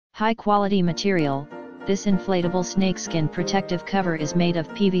High quality material. This inflatable snakeskin protective cover is made of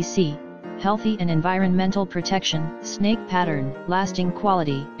PVC, healthy and environmental protection, snake pattern, lasting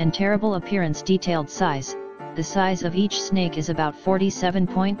quality, and terrible appearance. Detailed size. The size of each snake is about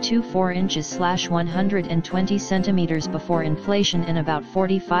 47.24 inches / 120 centimeters before inflation and about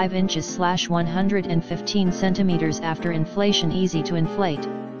 45 inches / 115 centimeters after inflation. Easy to inflate.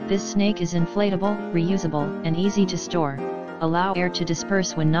 This snake is inflatable, reusable, and easy to store. Allow air to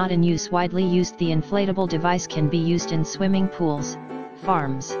disperse when not in use. Widely used. The inflatable device can be used in swimming pools,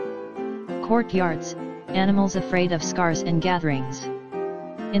 farms, courtyards, animals afraid of scars and gatherings.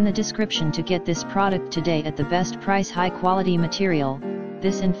 In the description to get this product today at the best price. High quality material.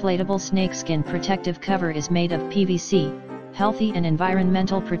 This inflatable snakeskin protective cover is made of PVC, healthy and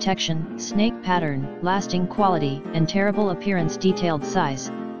environmental protection, snake pattern, lasting quality, and terrible appearance. Detailed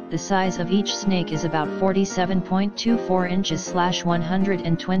size. The size of each snake is about 47.24 inches /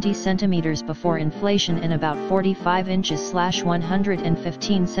 120 centimeters before inflation and about 45 inches /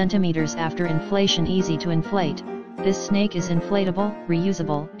 115 centimeters after inflation. Easy to inflate. This snake is inflatable,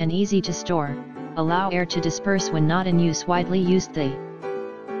 reusable, and easy to store. Allow air to disperse when not in use. Widely used. The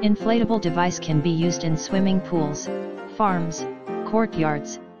inflatable device can be used in swimming pools, farms,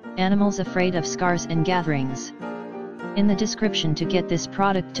 courtyards, animals afraid of scars and gatherings. In the description to get this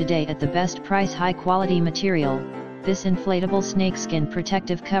product today at the best price. High quality material. This inflatable snakeskin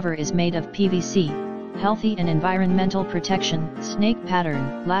protective cover is made of PVC, healthy and environmental protection, snake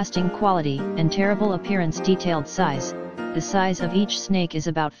pattern, lasting quality, and terrible appearance. Detailed size. The size of each snake is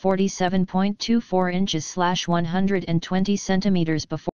about 47.24 inches / 120 centimeters before